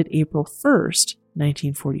was dated April 1st,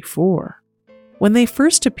 1944. When they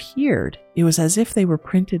first appeared, it was as if they were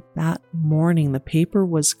printed that morning. The paper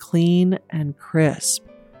was clean and crisp.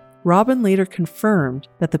 Robin later confirmed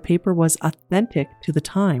that the paper was authentic to the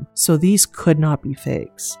time, so these could not be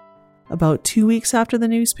fakes. About 2 weeks after the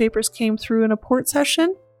newspapers came through in a port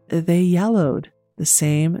session, they yellowed, the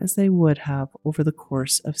same as they would have over the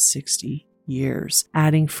course of 60 years,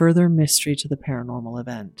 adding further mystery to the paranormal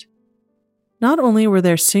event. Not only were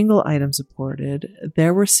there single items apported,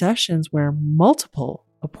 there were sessions where multiple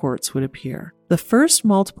apports would appear. The first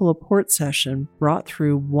multiple apport session brought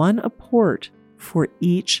through 1 apport for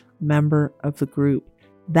each member of the group.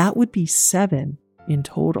 That would be 7 in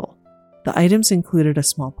total. The items included a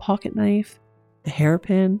small pocket knife, a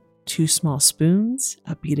hairpin, 2 small spoons,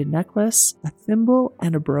 a beaded necklace, a thimble,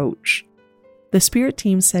 and a brooch. The spirit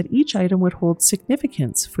team said each item would hold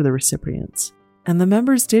significance for the recipients, and the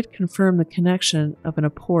members did confirm the connection of an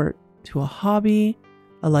apport to a hobby,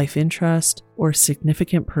 a life interest, or a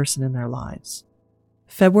significant person in their lives.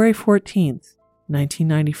 February 14th,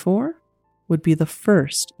 1994 would be the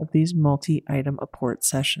first of these multi-item apport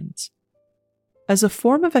sessions. As a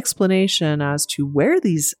form of explanation as to where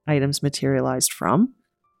these items materialized from,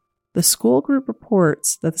 the Scole group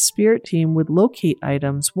reports that the spirit team would locate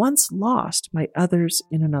items once lost by others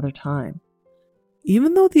in another time.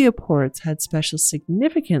 Even though the apports had special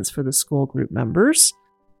significance for the Scole group members,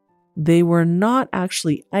 they were not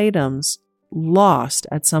actually items lost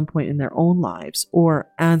at some point in their own lives or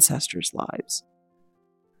ancestors' lives.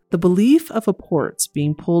 The belief of apports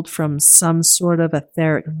being pulled from some sort of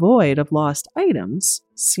etheric void of lost items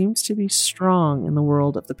seems to be strong in the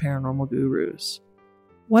world of the paranormal gurus.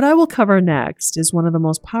 What I will cover next is one of the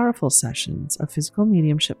most powerful sessions of physical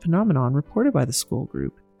mediumship phenomenon reported by the Scole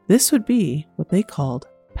group. This would be what they called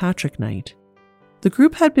Patrick Night. The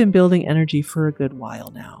group had been building energy for a good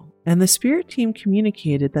while now, and the spirit team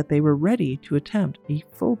communicated that they were ready to attempt a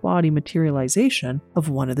full-body materialization of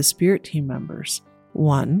one of the spirit team members,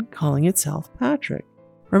 one calling itself Patrick.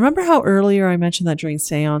 Remember how earlier I mentioned that during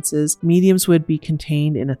seances, mediums would be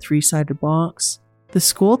contained in a 3-sided box? The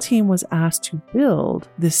Scole team was asked to build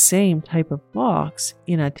this same type of box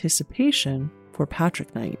in anticipation for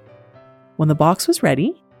Patrick Night. When the box was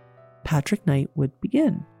ready, Patrick Night would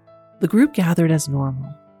begin. The group gathered as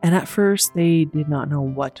normal, and at first they did not know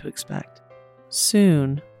what to expect.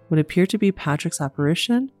 Soon, what appeared to be Patrick's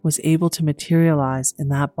apparition was able to materialize in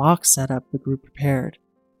that box setup the group prepared.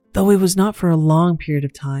 Though it was not for a long period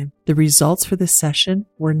of time, the results for this session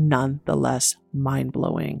were none the less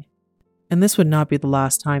mind-blowing. And this would not be the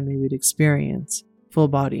last time they would experience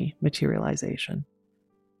full-body materialization.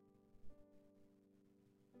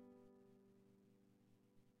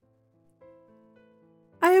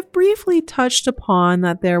 I have briefly touched upon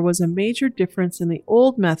that there was a major difference in the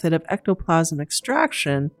old method of ectoplasm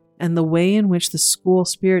extraction and the way in which the Scole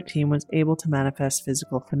spirit team was able to manifest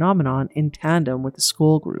physical phenomenon in tandem with the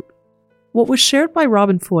Scole group. What was shared by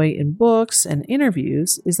Robin Foy in books and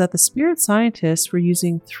interviews is that the spirit scientists were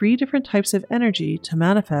using 3 different types of energy to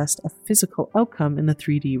manifest a physical outcome in the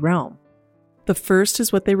 3D realm. The first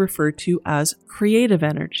is what they referred to as creative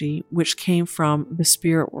energy, which came from the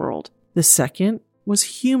spirit world. The second was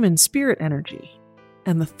human spirit energy.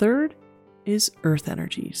 And the third is earth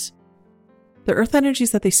energies. The earth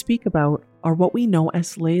energies that they speak about are what we know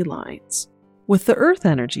as ley lines. With the earth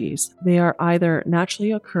energies, they are either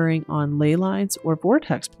naturally occurring on ley lines or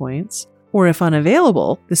vortex points, or if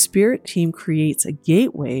unavailable, the spirit team creates a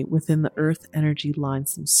gateway within the earth energy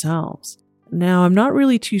lines themselves. Now, I'm not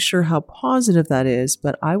really too sure how positive that is,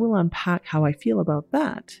 but I will unpack how I feel about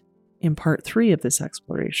that in part 3 of this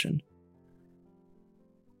exploration.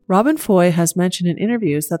 Robin Foy has mentioned in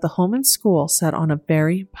interviews that the home in Scole sat on a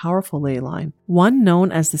very powerful ley line, one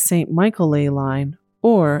known as the St. Michael ley line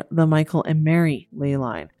or the Michael and Mary ley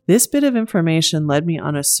line. This bit of information led me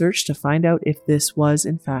on a search to find out if this was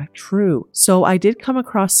in fact true. So I did come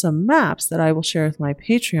across some maps that I will share with my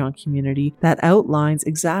Patreon community that outlines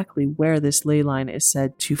exactly where this ley line is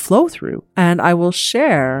said to flow through. And I will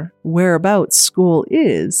share whereabouts Scole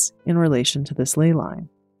is in relation to this ley line.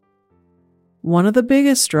 One of the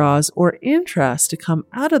biggest draws or interest to come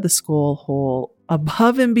out of the Scole hole,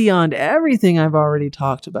 above and beyond everything I've already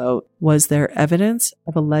talked about, was their evidence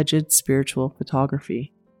of alleged spiritual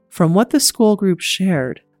photography. From what the Scole group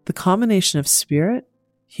shared, the combination of spirit,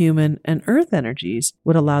 human, and earth energies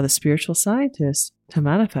would allow the spiritual scientists to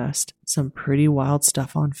manifest some pretty wild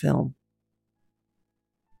stuff on film.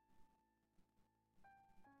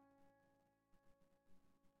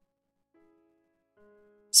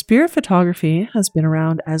 Spirit photography has been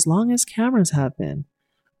around as long as cameras have been,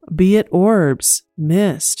 be it orbs,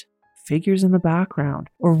 mist, figures in the background,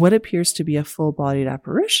 or what appears to be a full-bodied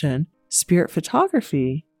apparition. Spirit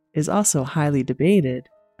photography is also highly debated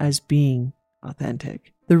as being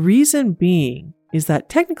authentic. The reason being is that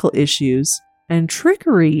technical issues and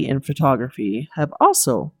trickery in photography have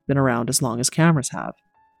also been around as long as cameras have.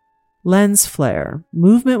 Lens flare,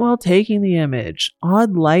 movement while taking the image,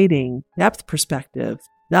 odd lighting, depth perspective,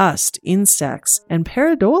 dust, insects, and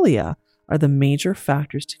pareidolia are the major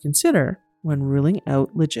factors to consider when ruling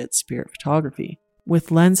out legit spirit photography,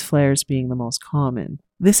 with lens flares being the most common.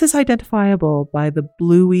 This is identifiable by the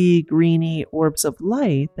bluey, greeny orbs of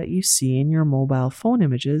light that you see in your mobile phone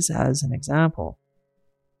images as an example.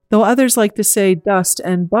 Though others like to say dust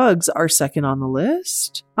and bugs are second on the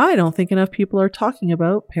list, I don't think enough people are talking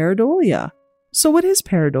about pareidolia. So what is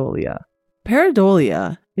pareidolia?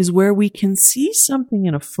 Pareidolia is where we can see something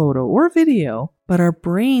in a photo or video, but our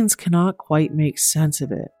brains cannot quite make sense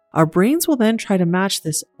of it. Our brains will then try to match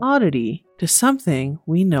this oddity to something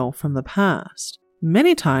we know from the past.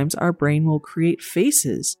 Many times our brain will create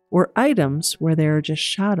faces or items where there are just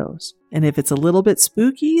shadows. And if it's a little bit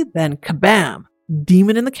spooky, then kabam!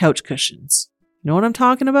 Demon in the couch cushions. You know what I'm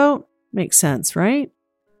talking about? Makes sense, right?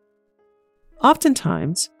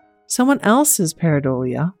 Oftentimes, someone else's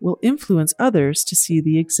pareidolia will influence others to see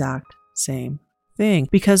the exact same thing,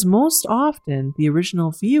 because most often the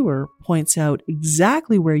original viewer points out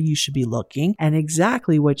exactly where you should be looking and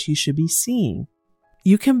exactly what you should be seeing.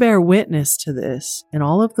 You can bear witness to this in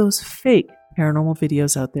all of those fake paranormal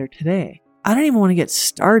videos out there today. I don't even want to get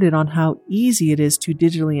started on how easy it is to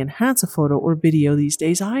digitally enhance a photo or video these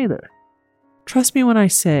days either. Trust me when I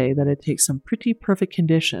say that it takes some pretty perfect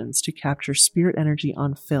conditions to capture spirit energy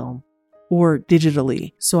on film or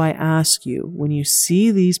digitally. So I ask you, when you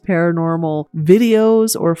see these paranormal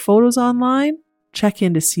videos or photos online, check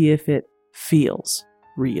in to see if it feels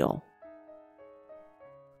real.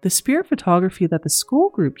 The spirit photography that the Scole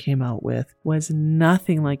group came out with was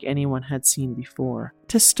nothing like anyone had seen before.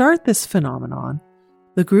 To start this phenomenon,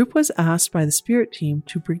 the group was asked by the spirit team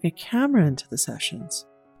to bring a camera into the sessions.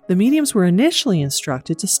 The mediums were initially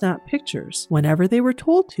instructed to snap pictures whenever they were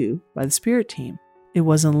told to by the spirit team. It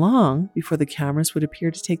wasn't long before the cameras would appear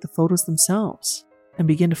to take the photos themselves and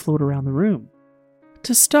begin to float around the room.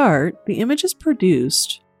 To start, the images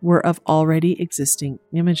produced were of already existing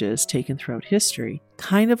images taken throughout history,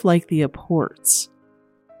 kind of like the apports.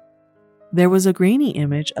 There was a grainy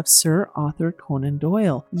image of Sir Arthur Conan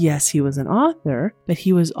Doyle. Yes, he was an author, but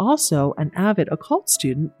he was also an avid occult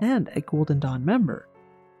student and a Golden Dawn member.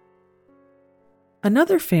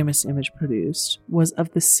 Another famous image produced was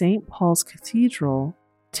of the St. Paul's Cathedral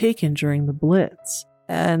taken during the Blitz,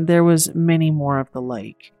 and there was many more of the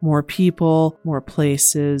like. More people, more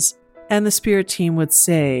places, and the spirit team would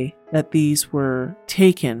say that these were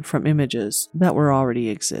taken from images that were already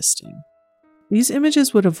existing. These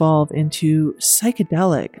images would evolve into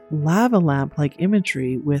psychedelic, lava lamp-like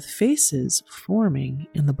imagery with faces forming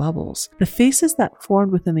in the bubbles. The faces that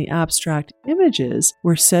formed within the abstract images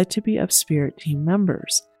were said to be of spirit team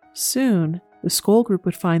members. Soon, the Scole group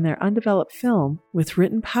would find their undeveloped film with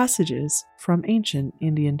written passages from ancient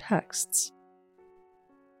Indian texts.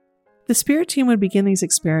 The spirit team would begin these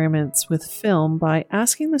experiments with film by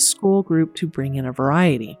asking the Scole group to bring in a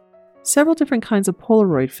variety. Several different kinds of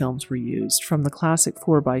Polaroid films were used, from the classic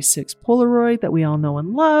 4x6 Polaroid that we all know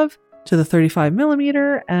and love, to the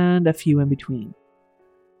 35mm and a few in between.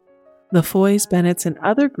 The Foys, Bennetts, and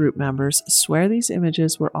other group members swear these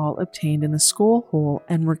images were all obtained in the Scole hole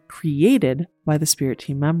and were created by the spirit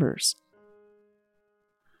team members.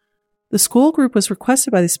 The Scole group was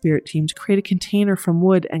requested by the spirit team to create a container from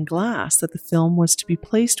wood and glass that the film was to be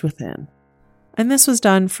placed within. And this was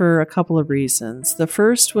done for a couple of reasons. The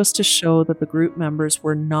first was to show that the group members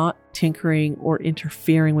were not tinkering or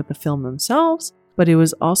interfering with the film themselves, but it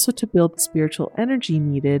was also to build the spiritual energy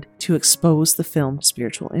needed to expose the film to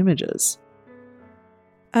spiritual images.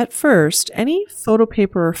 At first, any photo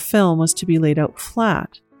paper or film was to be laid out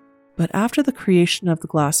flat, but after the creation of the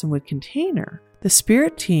glass and wood container, the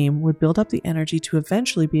spirit team would build up the energy to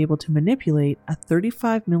eventually be able to manipulate a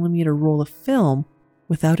 35mm roll of film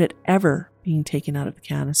without it ever being taken out of the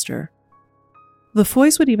canister. The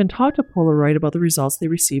Foys would even talk to Polaroid about the results they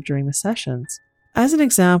received during the sessions. As an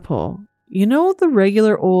example, you know the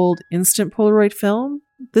regular old instant Polaroid film?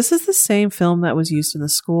 This is the same film that was used in the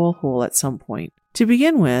Scole hole at some point. To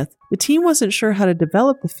begin with, the team wasn't sure how to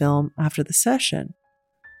develop the film after the session.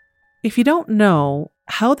 If you don't know,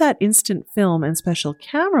 how that instant film and special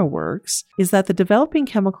camera works is that the developing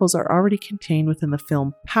chemicals are already contained within the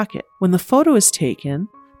film packet. When the photo is taken,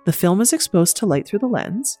 the film is exposed to light through the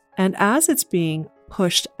lens, and as it's being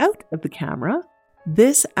pushed out of the camera,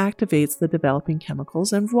 this activates the developing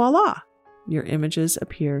chemicals, and voila! Your images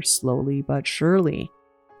appear slowly but surely.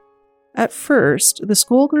 At first, the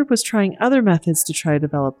Scole group was trying other methods to try to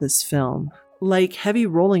develop this film, like heavy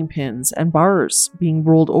rolling pins and bars being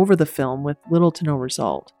rolled over the film with little to no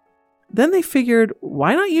result. Then they figured,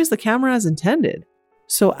 why not use the camera as intended?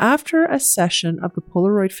 So after a session of the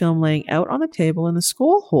Polaroid film laying out on the table in the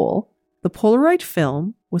Scole hole, the Polaroid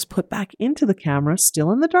film was put back into the camera,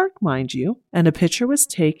 still in the dark, mind you, and a picture was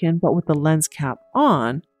taken but with the lens cap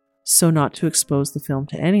on, so not to expose the film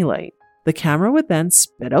to any light. The camera would then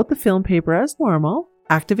spit out the film paper as normal,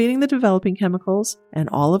 activating the developing chemicals, and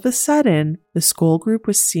all of a sudden, the Scole group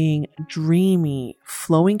was seeing dreamy,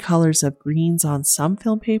 flowing colors of greens on some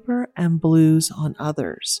film paper and blues on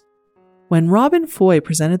others. When Robin Foy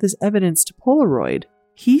presented this evidence to Polaroid,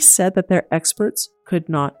 he said that their experts could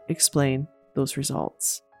not explain those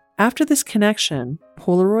results. After this connection,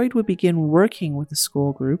 Polaroid would begin working with the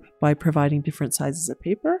Scole group by providing different sizes of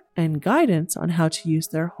paper and guidance on how to use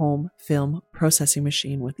their home film processing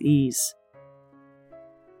machine with ease.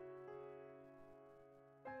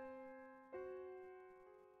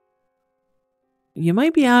 You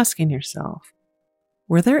might be asking yourself,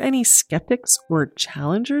 were there any skeptics or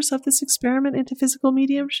challengers of this experiment into physical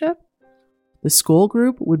mediumship? The Scole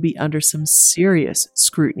group would be under some serious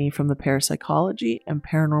scrutiny from the parapsychology and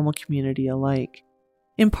paranormal community alike.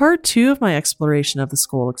 In part 2 of my exploration of the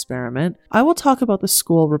Scole experiment, I will talk about the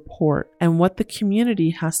Scole report and what the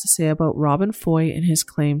community has to say about Robin Foy and his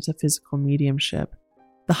claims of physical mediumship.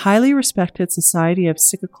 The highly respected Society of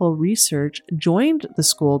Psychical Research joined the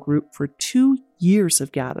Scole group for 2 years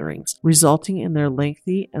of gatherings, resulting in their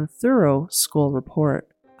lengthy and thorough Scole report.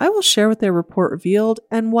 I will share what their report revealed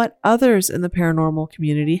and what others in the paranormal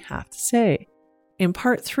community have to say. In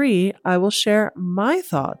part 3, I will share my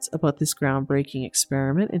thoughts about this groundbreaking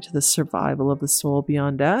experiment into the survival of the soul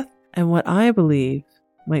beyond death and what I believe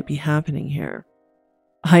might be happening here.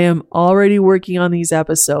 I am already working on these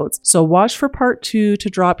episodes, so watch for part 2 to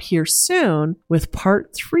drop here soon, with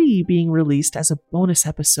part 3 being released as a bonus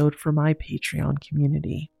episode for my Patreon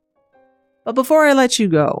community. But before I let you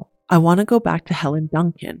go, I want to go back to Helen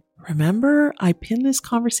Duncan. Remember, I pinned this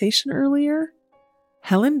conversation earlier?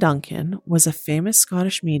 Helen Duncan was a famous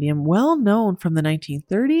Scottish medium well known from the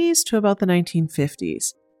 1930s to about the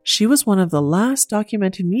 1950s. She was one of the last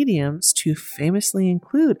documented mediums to famously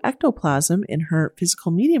include ectoplasm in her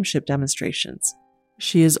physical mediumship demonstrations.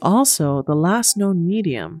 She is also the last known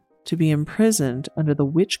medium to be imprisoned under the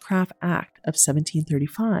Witchcraft Act of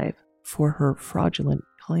 1735 for her fraudulent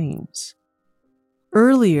claims.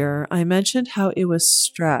 Earlier, I mentioned how it was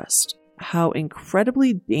stressed how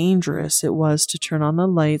incredibly dangerous it was to turn on the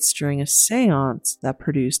lights during a seance that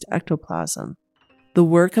produced ectoplasm. The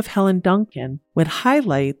work of Helen Duncan would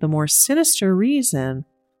highlight the more sinister reason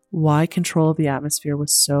why control of the atmosphere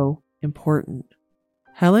was so important.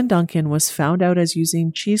 Helen Duncan was found out as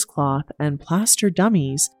using cheesecloth and plaster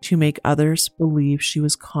dummies to make others believe she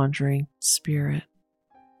was conjuring spirit.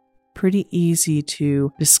 Pretty easy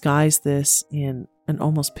to disguise this in an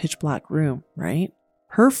almost pitch black room, right?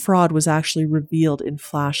 Her fraud was actually revealed in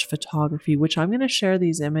flash photography, which I'm going to share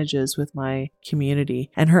these images with my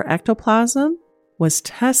community. And her ectoplasm was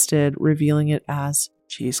tested, revealing it as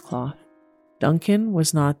cheesecloth. Duncan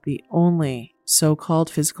was not the only so-called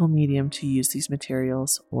physical medium to use these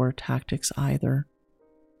materials or tactics either.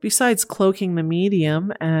 Besides cloaking the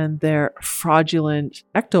medium and their fraudulent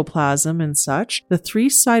ectoplasm and such, the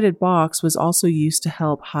 3-sided box was also used to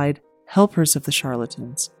help hide helpers of the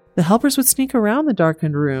charlatans. The helpers would sneak around the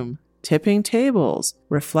darkened room, tipping tables,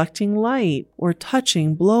 reflecting light, or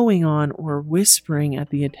touching, blowing on, or whispering at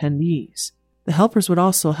the attendees. The helpers would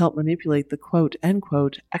also help manipulate the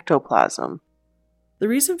quote-unquote ectoplasm. The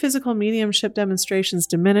reason physical mediumship demonstrations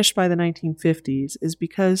diminished by the 1950s is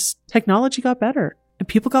because technology got better, and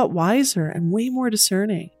people got wiser and way more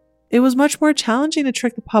discerning. It was much more challenging to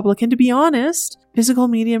trick the public, and to be honest, physical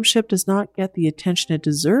mediumship does not get the attention it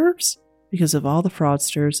deserves because of all the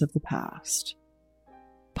fraudsters of the past.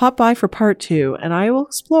 Pop by for part 2, and I will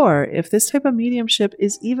explore if this type of mediumship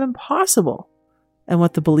is even possible, and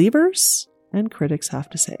what the believers and critics have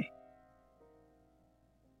to say.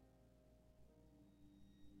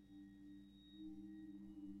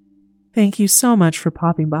 Thank you so much for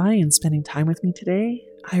popping by and spending time with me today.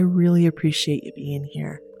 I really appreciate you being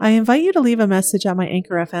here. I invite you to leave a message at my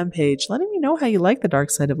Anchor FM page, letting me know how you like the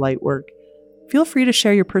Dark Side of Light work. Feel free to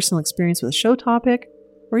share your personal experience with a show topic,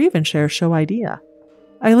 or even share a show idea.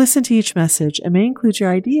 I listen to each message and may include your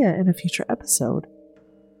idea in a future episode.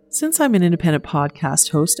 Since I'm an independent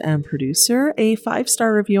podcast host and producer, a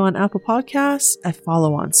 5-star review on Apple Podcasts, a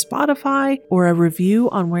follow on Spotify, or a review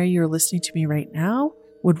on where you're listening to me right now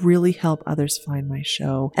would really help others find my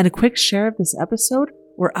show. And a quick share of this episode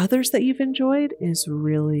or others that you've enjoyed is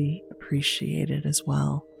really appreciated as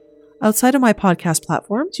well. Outside of my podcast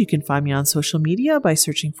platforms, you can find me on social media by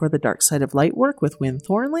searching for The Dark Side of Light Work with Wynne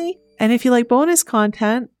Thornley. And if you like bonus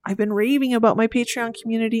content, I've been raving about my Patreon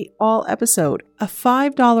community all episode. A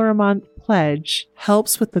 $5 a month pledge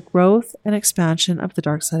helps with the growth and expansion of The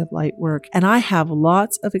Dark Side of Light Work. And I have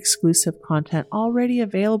lots of exclusive content already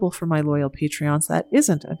available for my loyal Patreons that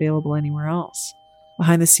isn't available anywhere else.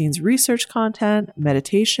 Behind the scenes research content,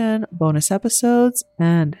 meditation, bonus episodes,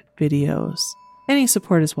 and videos. Any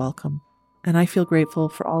support is welcome, and I feel grateful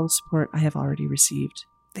for all the support I have already received.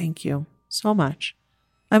 Thank you so much.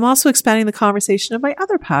 I'm also expanding the conversation of my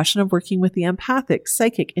other passion of working with the empathic,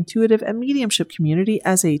 psychic, intuitive, and mediumship community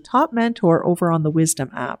as a top mentor over on the Wisdom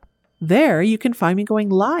app. There, you can find me going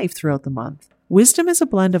live throughout the month. Wisdom is a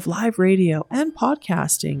blend of live radio and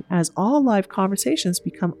podcasting, as all live conversations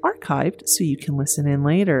become archived so you can listen in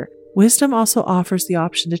later. Wisdom also offers the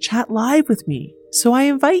option to chat live with me, so I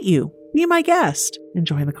invite you. Be my guest and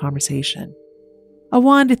join the conversation. I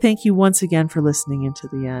wanted to thank you once again for listening into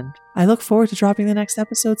the end. I look forward to dropping the next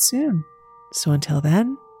episode soon. So until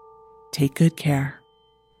then, take good care.